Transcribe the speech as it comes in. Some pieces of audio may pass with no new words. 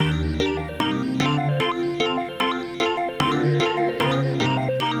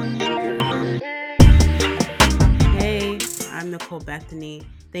Bethany.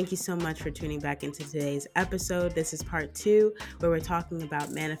 Thank you so much for tuning back into today's episode. This is part 2, where we're talking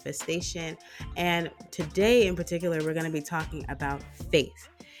about manifestation. And today in particular, we're going to be talking about faith.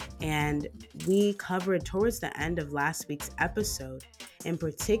 And we covered towards the end of last week's episode, in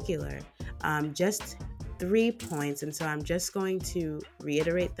particular, just 3 points. And so I'm just going to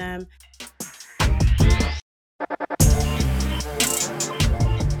reiterate them.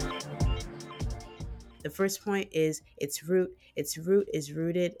 The first point is its root. Its root is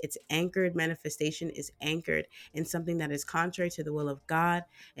rooted. It's anchored. Manifestation is anchored in something that is contrary to the will of God,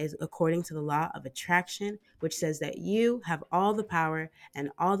 is according to the law of attraction, which says that you have all the power and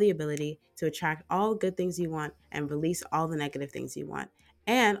all the ability to attract all good things you want and release all the negative things you want.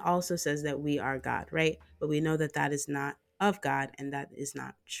 And also says that we are God, right? But we know that that is not of God and that is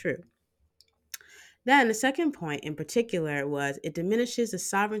not true. Then the second point in particular was it diminishes the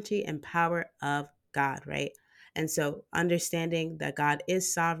sovereignty and power of God, right? And so understanding that God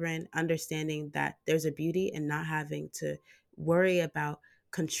is sovereign, understanding that there's a beauty in not having to worry about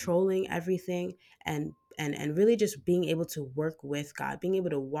controlling everything and really just being able to work with God, being able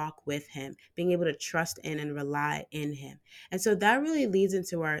to walk with him, being able to trust in and rely in him. And so that really leads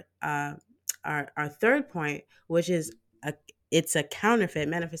into our third point, which is a it's a counterfeit.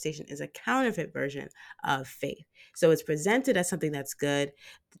 Manifestation is a counterfeit version of faith. So it's presented as something that's good.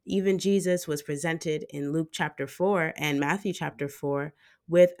 Even Jesus was presented in Luke chapter 4 and Matthew chapter 4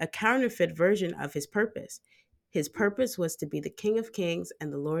 with a counterfeit version of his purpose. His purpose was to be the King of Kings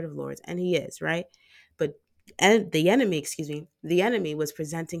and the Lord of Lords, and he is, right? But the enemy was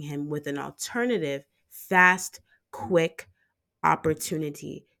presenting him with an alternative, fast, quick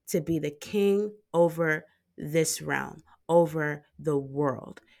opportunity to be the king over this realm, over the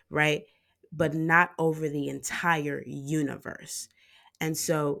world, right? But not over the entire universe. And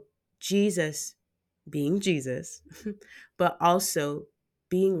so Jesus, being Jesus, but also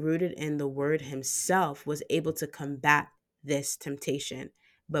being rooted in the word himself, was able to combat this temptation.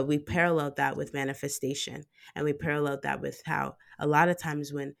 But we paralleled that with manifestation, and we paralleled that with how a lot of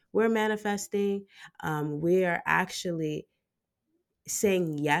times when we're manifesting, we are actually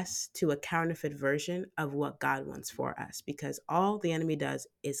saying yes to a counterfeit version of what God wants for us, because all the enemy does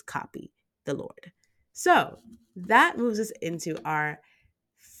is copy the Lord. So that moves us into our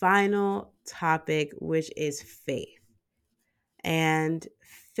final topic, which is faith. And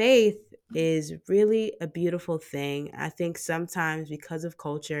faith is really a beautiful thing. I think sometimes because of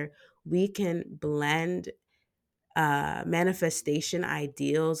culture, we can blend manifestation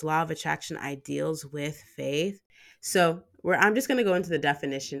ideals, law of attraction ideals with faith. So I'm just going to go into the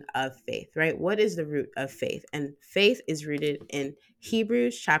definition of faith, right? What is the root of faith? And faith is rooted in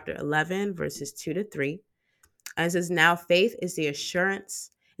Hebrews chapter 11, verses 2-3. And it says, now faith is the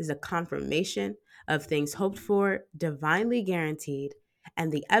assurance, is a confirmation of things hoped for, divinely guaranteed,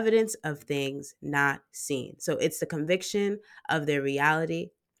 and the evidence of things not seen. So it's the conviction of their reality.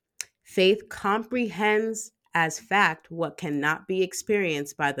 Faith comprehends as fact what cannot be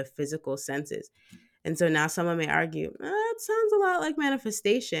experienced by the physical senses. And so now someone may argue, that sounds a lot like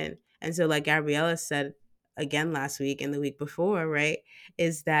manifestation. And so, like Gabriella said again last week and the week before, right,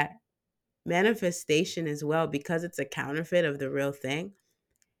 is that manifestation as well, because it's a counterfeit of the real thing.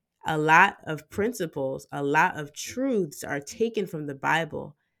 A lot of principles, a lot of truths are taken from the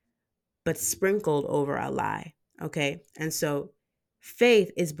Bible, but sprinkled over a lie. Okay. And so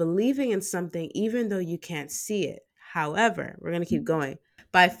faith is believing in something even though you can't see it. However, we're going to keep going.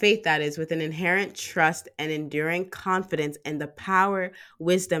 By faith, that is, with an inherent trust and enduring confidence in the power,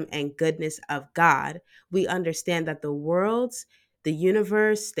 wisdom, and goodness of God, we understand that the worlds, the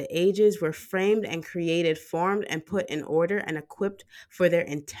universe, the ages were framed and created, formed and put in order and equipped for their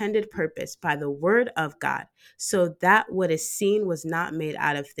intended purpose by the word of God, so that what is seen was not made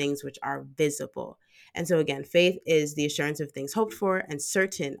out of things which are visible. And so again, faith is the assurance of things hoped for and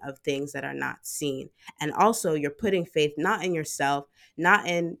certain of things that are not seen. And also you're putting faith not in yourself, not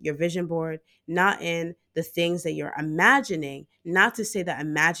in your vision board, not in the things that you're imagining. Not to say that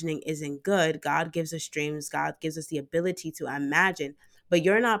imagining isn't good. God gives us dreams. God gives us the ability to imagine. But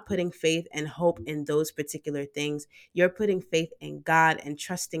you're not putting faith and hope in those particular things. You're putting faith in God and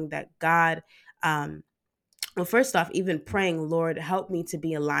trusting that God, well, first off, even praying, Lord, help me to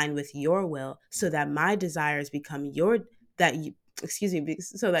be aligned with your will so that my desires become so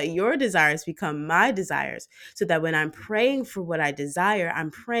that your desires become my desires, so that when I'm praying for what I desire,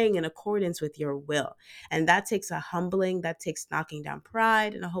 I'm praying in accordance with your will. And that takes a humbling, that takes knocking down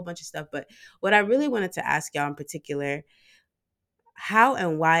pride and a whole bunch of stuff. But what I really wanted to ask y'all in particular, how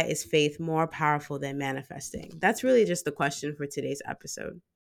and why is faith more powerful than manifesting? That's really just the question for today's episode.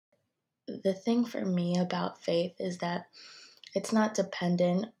 The thing for me about faith is that It's not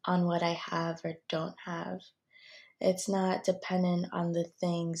dependent on what I have or don't have. It's not dependent on the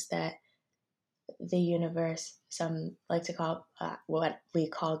things that the universe, some like to call what we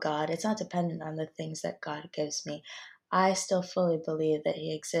call God, it's not dependent on the things that God gives me. I still fully believe that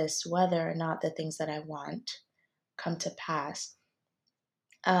He exists, whether or not the things that I want come to pass.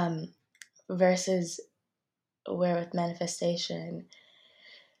 Um, versus where with manifestation,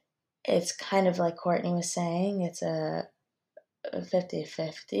 it's kind of like Courtney was saying, it's a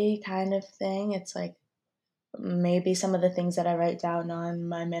 50-50 kind of thing. It's like maybe some of the things that I write down on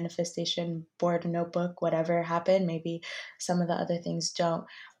my manifestation board, notebook, whatever happened, maybe some of the other things don't.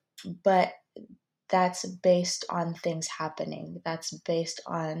 But that's based on things happening. That's based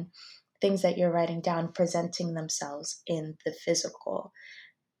on things that you're writing down presenting themselves in the physical.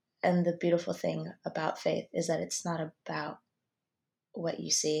 And the beautiful thing about faith is that it's not about what you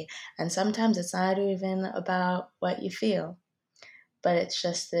see. And sometimes it's not even about what you feel, but it's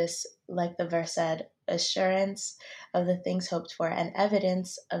just this, like the verse said, assurance of the things hoped for and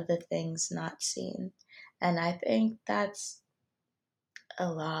evidence of the things not seen. And I think that's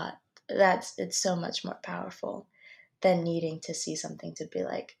a lot. It's so much more powerful than needing to see something to be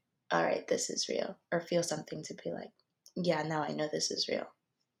like, all right, this is real, or feel something to be like, yeah, now I know this is real.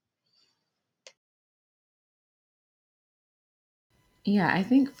 Yeah, I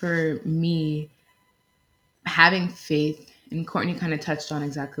think for me, having faith, and Courtney kind of touched on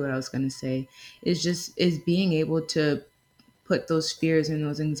exactly what I was going to say, is being able to put those fears and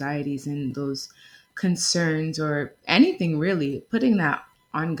those anxieties and those concerns or anything really, putting that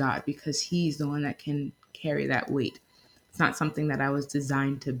on God because He's the one that can carry that weight. It's not something that I was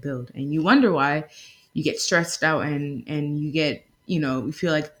designed to build. And you wonder why you get stressed out and you get, you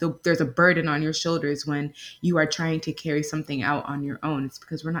feel like there's a burden on your shoulders when you are trying to carry something out on your own. It's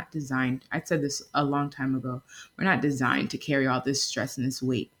because we're not designed. I said this a long time ago. We're not designed to carry all this stress and this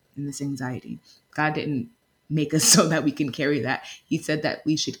weight and this anxiety. God didn't make us so that we can carry that. He said that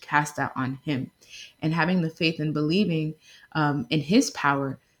we should cast that on Him. And having the faith and believing in His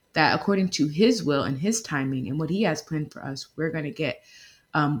power, that according to His will and His timing and what He has planned for us, we're going to get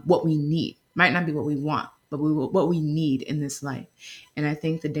what we need. Might not be what we want, but what we need in this life. And I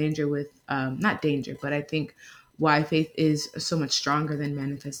think the danger with, not danger, but I think why faith is so much stronger than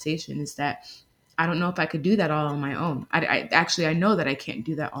manifestation is that I don't know if I could do that all on my own. I know that I can't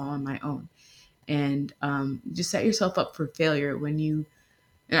do that all on my own. And just set yourself up for failure when you,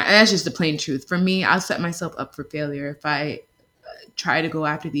 and that's just the plain truth. For me, I'll set myself up for failure if I try to go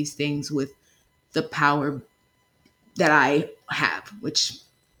after these things with the power that I have, which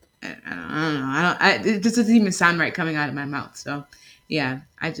I don't know. It just doesn't even sound right coming out of my mouth. So, yeah,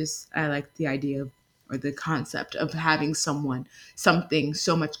 I like the idea of, or the concept of having something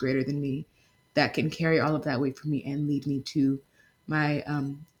so much greater than me that can carry all of that weight for me and lead me to my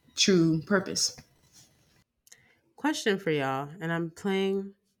true purpose. Question for y'all, and I'm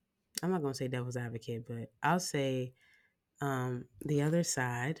not gonna say devil's advocate, but I'll say the other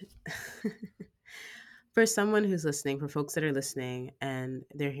side. For someone who's listening, for folks that are listening and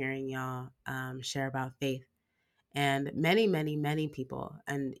they're hearing y'all share about faith, and many people,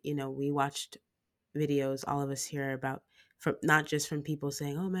 and we watched videos, all of us here, about, from not just from people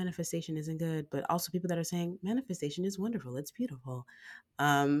saying, oh, manifestation isn't good, but also people that are saying manifestation is wonderful, it's beautiful.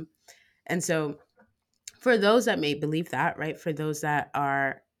 um and so for those that may believe that, right, for those that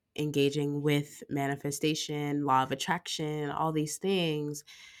are engaging with manifestation, law of attraction, all these things,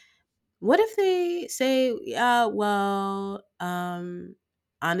 what if they say, yeah, well,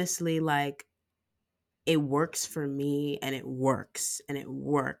 honestly, like, it works for me and it works and it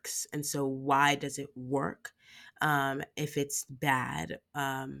works. And so why does it work if it's bad?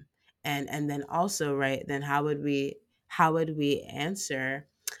 And then also, right, then how would we answer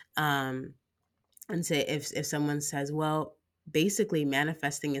um, and say, if someone says, well, basically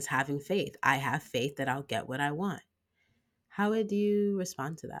manifesting is having faith. I have faith that I'll get what I want. How would you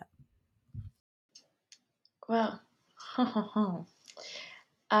respond to that? Well,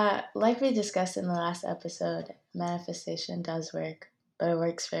 like we discussed in the last episode, manifestation does work, but it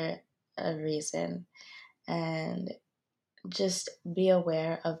works for a reason. And just be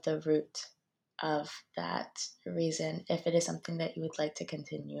aware of the root of that reason if it is something that you would like to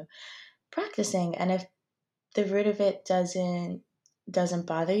continue practicing. And if the root of it doesn't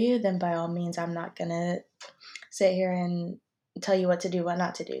bother you, then by all means, I'm not gonna sit here and tell you what to do, what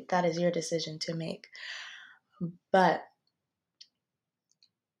not to do. That is your decision to make. But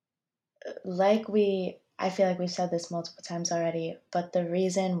I feel like we've said this multiple times already, but the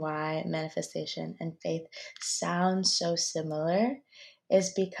reason why manifestation and faith sound so similar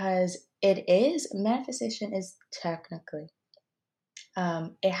is because manifestation is technically,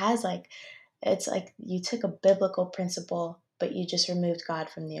 It has like, it's like you took a biblical principle, but you just removed God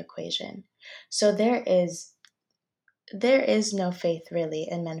from the equation. So there is no faith really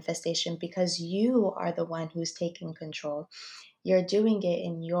in manifestation, because you are the one who's taking control. You're doing it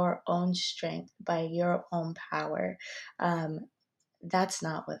in your own strength, by your own power. Um, that's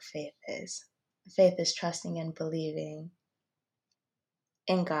not what faith is. Faith is trusting and believing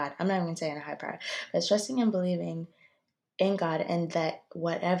in God. I'm not even going to say in a high power, but it's trusting and believing in God, and that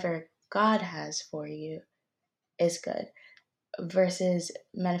whatever God has for you is good, versus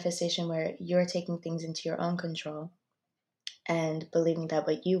manifestation where you're taking things into your own control and believing that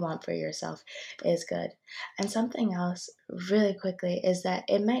what you want for yourself is good. And something else, really quickly, is that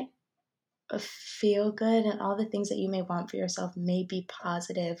it might feel good, and all the things that you may want for yourself may be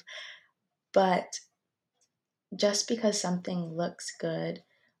positive, but just because something looks good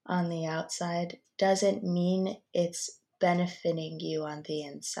on the outside doesn't mean it's benefiting you on the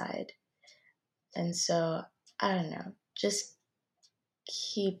inside. And so, I don't know, just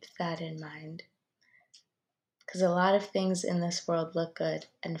keep that in mind. Because a lot of things in this world look good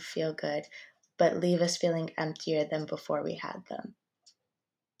and feel good, but leave us feeling emptier than before we had them.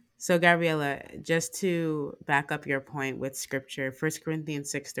 So, Gabriella, just to back up your point with scripture, 1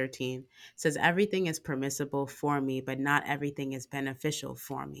 Corinthians 6:13 says, everything is permissible for me, but not everything is beneficial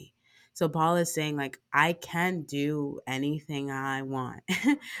for me. So, Paul is saying, like, I can do anything I want.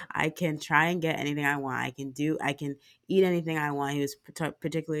 I can try and get anything I want. I can eat anything I want. He was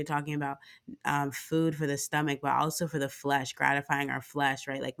particularly talking about food for the stomach, but also for the flesh, gratifying our flesh,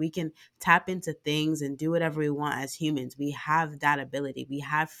 right? Like, we can tap into things and do whatever we want as humans. We have that ability. We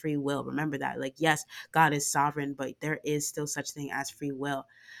have free will. Remember that. Like, yes, God is sovereign, but there is still such thing as free will.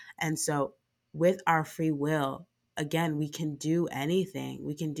 And so with our free will, again, we can do anything.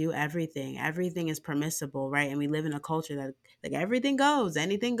 We can do everything. Everything is permissible, right? And we live in a culture that like everything goes,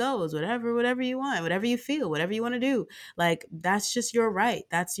 anything goes, whatever you want, whatever you feel, whatever you want to do. Like that's just your right.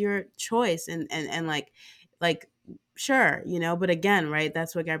 That's your choice. And like sure, but again, right,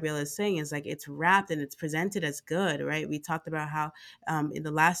 that's what Gabriella is saying is like it's wrapped and it's presented as good, right? We talked about how in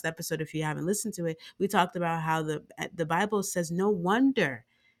the last episode, if you haven't listened to it, we talked about how the Bible says no wonder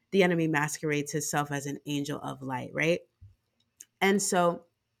the enemy masquerades himself as an angel of light, right? And so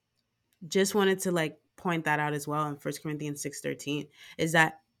just wanted to like point that out as well in 1 Corinthians 6:13 is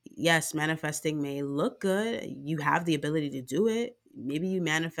that yes, manifesting may look good. You have the ability to do it. Maybe you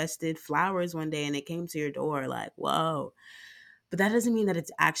manifested flowers one day and it came to your door like, whoa. But that doesn't mean that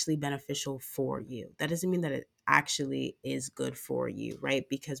it's actually beneficial for you. That doesn't mean that it actually is good for you, right?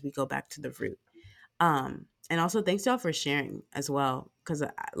 Because we go back to the root. And also thanks y'all for sharing as well. Cause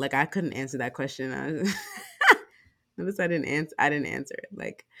like I couldn't answer that question. Notice I didn't answer it.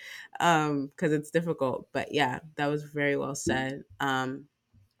 Like, because it's difficult. But yeah, that was very well said.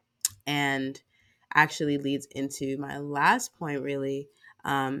 And actually leads into my last point really.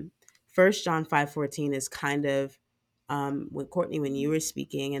 um 1 John 5:14 is kind of when Courtney, when you were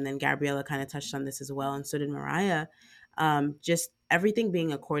speaking, and then Gabriella kind of touched on this as well, and so did Mariah. Just everything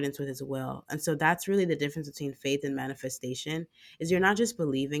being accordance with his will. And so that's really the difference between faith and manifestation, is you're not just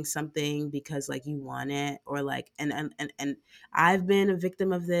believing something because like you want it, or like and I've been a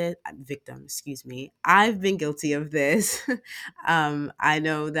victim of this victim, excuse me. I've been guilty of this. I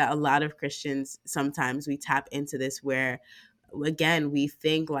know that a lot of Christians sometimes we tap into this where again we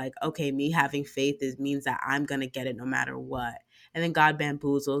think like, okay, me having faith is means that I'm gonna get it no matter what. And then God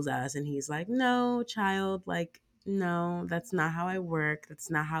bamboozles us and he's like, no, child, like no, that's not how I work. That's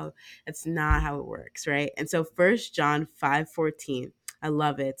not how it works, right? And so 1 John 5:14, I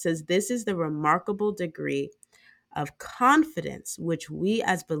love it. It says, this is the remarkable degree of confidence which we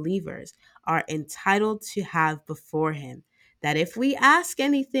as believers are entitled to have before him, that if we ask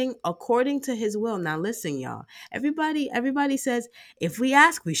anything according to his will. Now listen, y'all, everybody says if we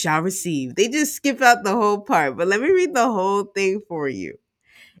ask we shall receive. They just skip out the whole part, but let me read the whole thing for you.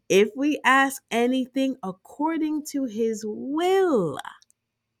 If we ask anything according to his will,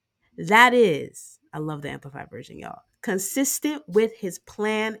 that is, I love the Amplified version, y'all, consistent with his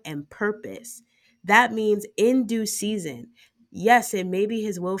plan and purpose. That means in due season. Yes, it may be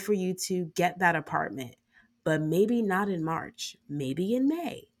his will for you to get that apartment, but maybe not in March, maybe in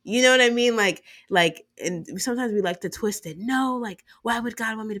May. You know what I mean? And sometimes we like to twist it. No, like, why would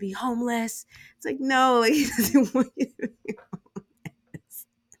God want me to be homeless? It's like, no, like, he doesn't want you to be homeless.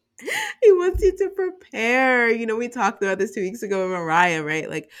 He wants you to prepare. We talked about this 2 weeks ago with Mariah, right?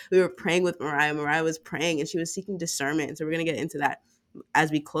 Like we were praying with Mariah. Mariah was praying and she was seeking discernment. And so we're gonna get into that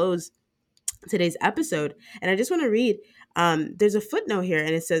as we close today's episode. And I just want to read. There's a footnote here,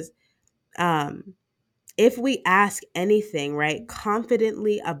 and it says, um, If we ask anything, right,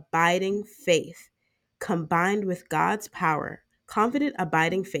 confidently abiding faith combined with God's power, confident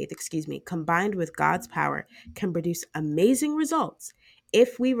abiding faith, excuse me, combined with God's power can produce amazing results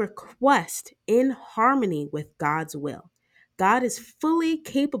if we request in harmony with God's will. God is fully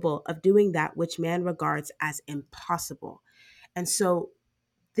capable of doing that which man regards as impossible. And so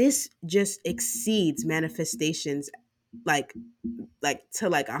this just exceeds manifestations like to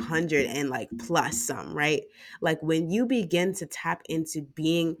like 100 and like plus some, right? Like when you begin to tap into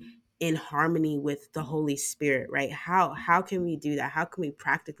being in harmony with the Holy Spirit, right? How can we do that? How can we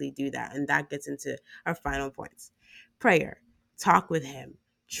practically do that? And that gets into our final points. Prayer, talk with him,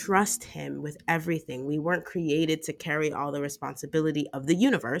 trust him with everything. We weren't created to carry all the responsibility of the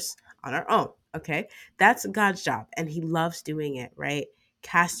universe on our own, okay? That's God's job and he loves doing it, right?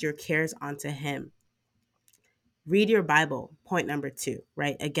 Cast your cares onto him. Read your Bible. Point number 2,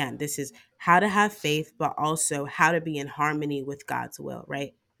 right? Again, this is how to have faith, but also how to be in harmony with God's will,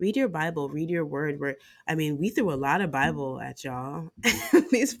 right? Read your Bible, read your word. We threw a lot of Bible at y'all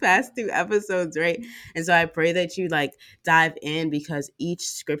these past 2 episodes, right? And so I pray that you like dive in because each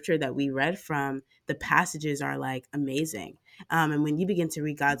scripture that we read from, the passages are like amazing. And when you begin to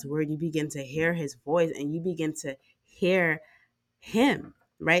read God's word, you begin to hear his voice and you begin to hear him,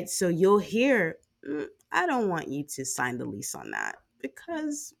 right? So you'll hear, I don't want you to sign the lease on that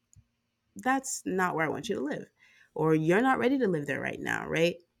because that's not where I want you to live. Or you're not ready to live there right now,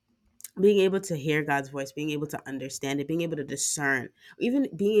 right? Being able to hear God's voice, being able to understand it, being able to discern, even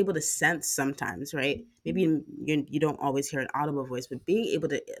being able to sense sometimes, right? Maybe you don't always hear an audible voice, but being able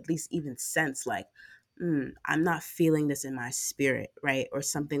to at least even sense like, I'm not feeling this in my spirit, right? Or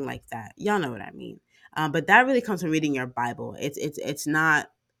something like that. Y'all know what I mean. But that really comes from reading your Bible. It's not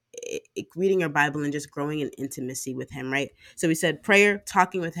reading your Bible and just growing in intimacy with him, right? So we said prayer,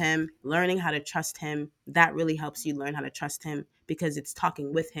 talking with him, learning how to trust him. That really helps you learn how to trust him because it's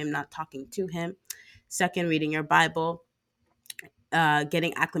talking with him, not talking to him. Second, reading your Bible,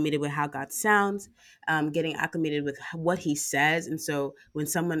 getting acclimated with how God sounds, getting acclimated with what he says. And so when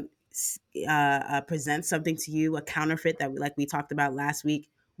someone presents something to you, a counterfeit that like we talked about last week,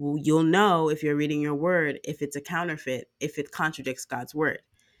 well, you'll know if you're reading your word, if it's a counterfeit, if it contradicts God's word.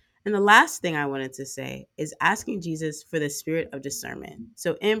 And the last thing I wanted to say is asking Jesus for the spirit of discernment.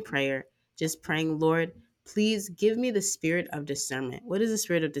 So in prayer, just praying, Lord, please give me the spirit of discernment. What is the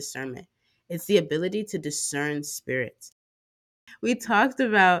spirit of discernment? It's the ability to discern spirits. We talked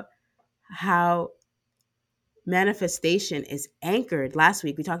about how manifestation is anchored last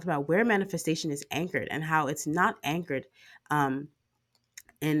week. We talked about where manifestation is anchored and how it's not anchored um,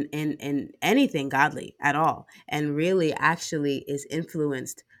 in anything godly at all, and really actually is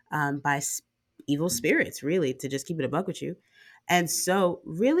influenced by evil spirits, really, to just keep it a buck with you. And so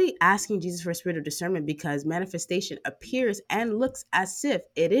really asking Jesus for a spirit of discernment, because manifestation appears and looks as if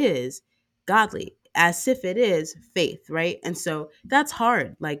it is godly, as if it is faith, right? And so that's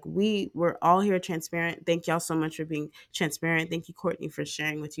hard. Like we were all here transparent. Thank y'all so much for being transparent. Thank you, Courtney, for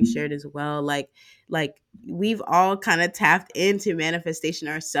sharing what you shared as well. Like we've all kind of tapped into manifestation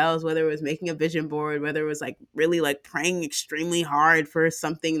ourselves, whether it was making a vision board, whether it was like really like praying extremely hard for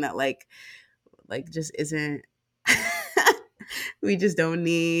something that like just isn't we just don't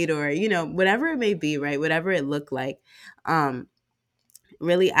need, or whatever it may be, right? Whatever it looked like.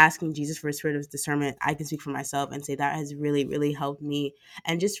 Really asking Jesus for a spirit of discernment. I can speak for myself and say that has really, really helped me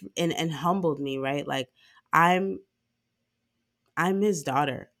and just and humbled me, right? Like I'm I'm his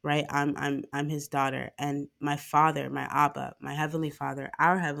daughter, right? I'm his daughter, and my father, my Abba, my heavenly Father,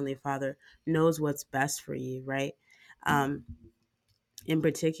 our heavenly Father knows what's best for you, right? Um, in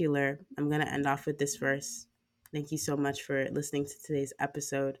particular, I'm gonna end off with this verse. Thank you so much for listening to today's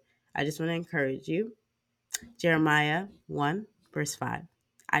episode. I just want to encourage you. Jeremiah 1, verse 5.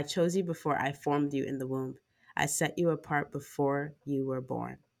 I chose you before I formed you in the womb. I set you apart before you were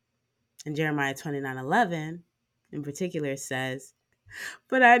born. And Jeremiah 29:11, in particular, says,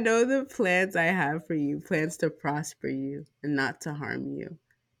 but I know the plans I have for you, plans to prosper you and not to harm you.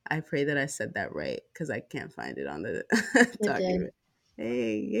 I pray that I said that right because I can't find it on the It did. document.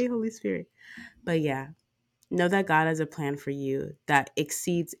 Hey, yay, Holy Spirit. But yeah, know that God has a plan for you that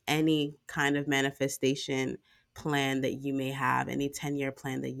exceeds any kind of manifestation plan that you may have, any 10-year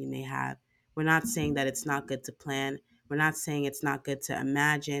plan that you may have. We're not saying that it's not good to plan. We're not saying it's not good to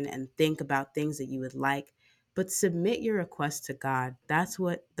imagine and think about things that you would like, but submit your request to God. That's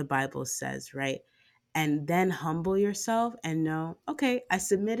what the Bible says, right? And then humble yourself and know, okay, I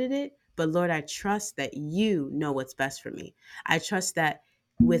submitted it, but Lord, I trust that you know what's best for me. I trust that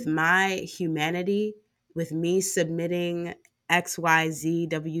with my humanity, with me submitting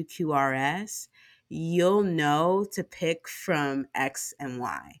XYZWQRS, you'll know to pick from X and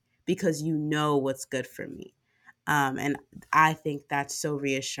Y because you know what's good for me. And I think that's so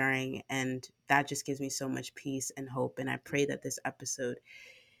reassuring, and that just gives me so much peace and hope. And I pray that this episode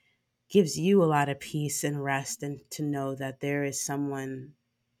gives you a lot of peace and rest, and to know that there is a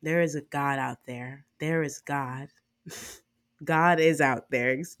God out there. There is God. God is out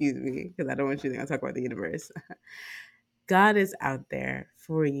there, excuse me, because I don't want you to think I'm talking about the universe. God is out there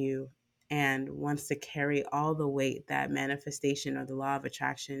for you and wants to carry all the weight that manifestation or the law of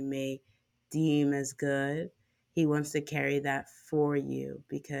attraction may deem as good. He wants to carry that for you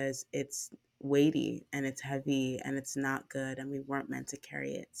because it's weighty and it's heavy and it's not good, and we weren't meant to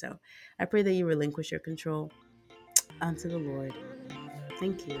carry it. So I pray that you relinquish your control unto the Lord.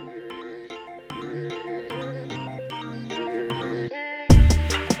 Thank you.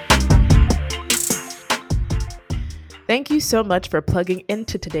 Thank you so much for plugging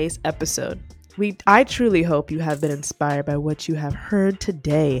into today's episode. I truly hope you have been inspired by what you have heard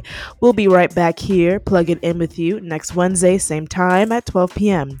today. We'll be right back here, plugging in with you next Wednesday, same time at 12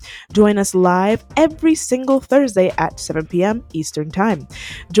 p.m. Join us live every single Thursday at 7 p.m. Eastern Time.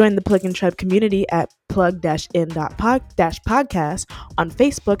 Join the Plug-in Tribe community at plug-in.podcast on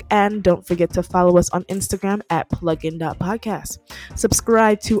Facebook, and don't forget to follow us on Instagram at plugin.podcast.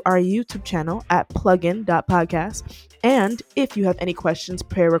 Subscribe to our YouTube channel at plugin.podcast. And if you have any questions,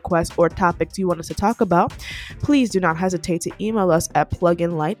 prayer requests, or topics you want us to talk about, please do not hesitate to email us at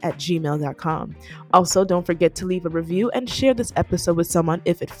pluginlight@gmail.com. Also, don't forget to leave a review and share this episode with someone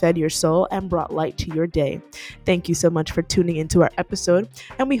if it fed your soul and brought light to your day. Thank you so much for tuning into our episode,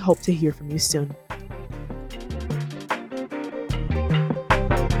 and we hope to hear from you soon.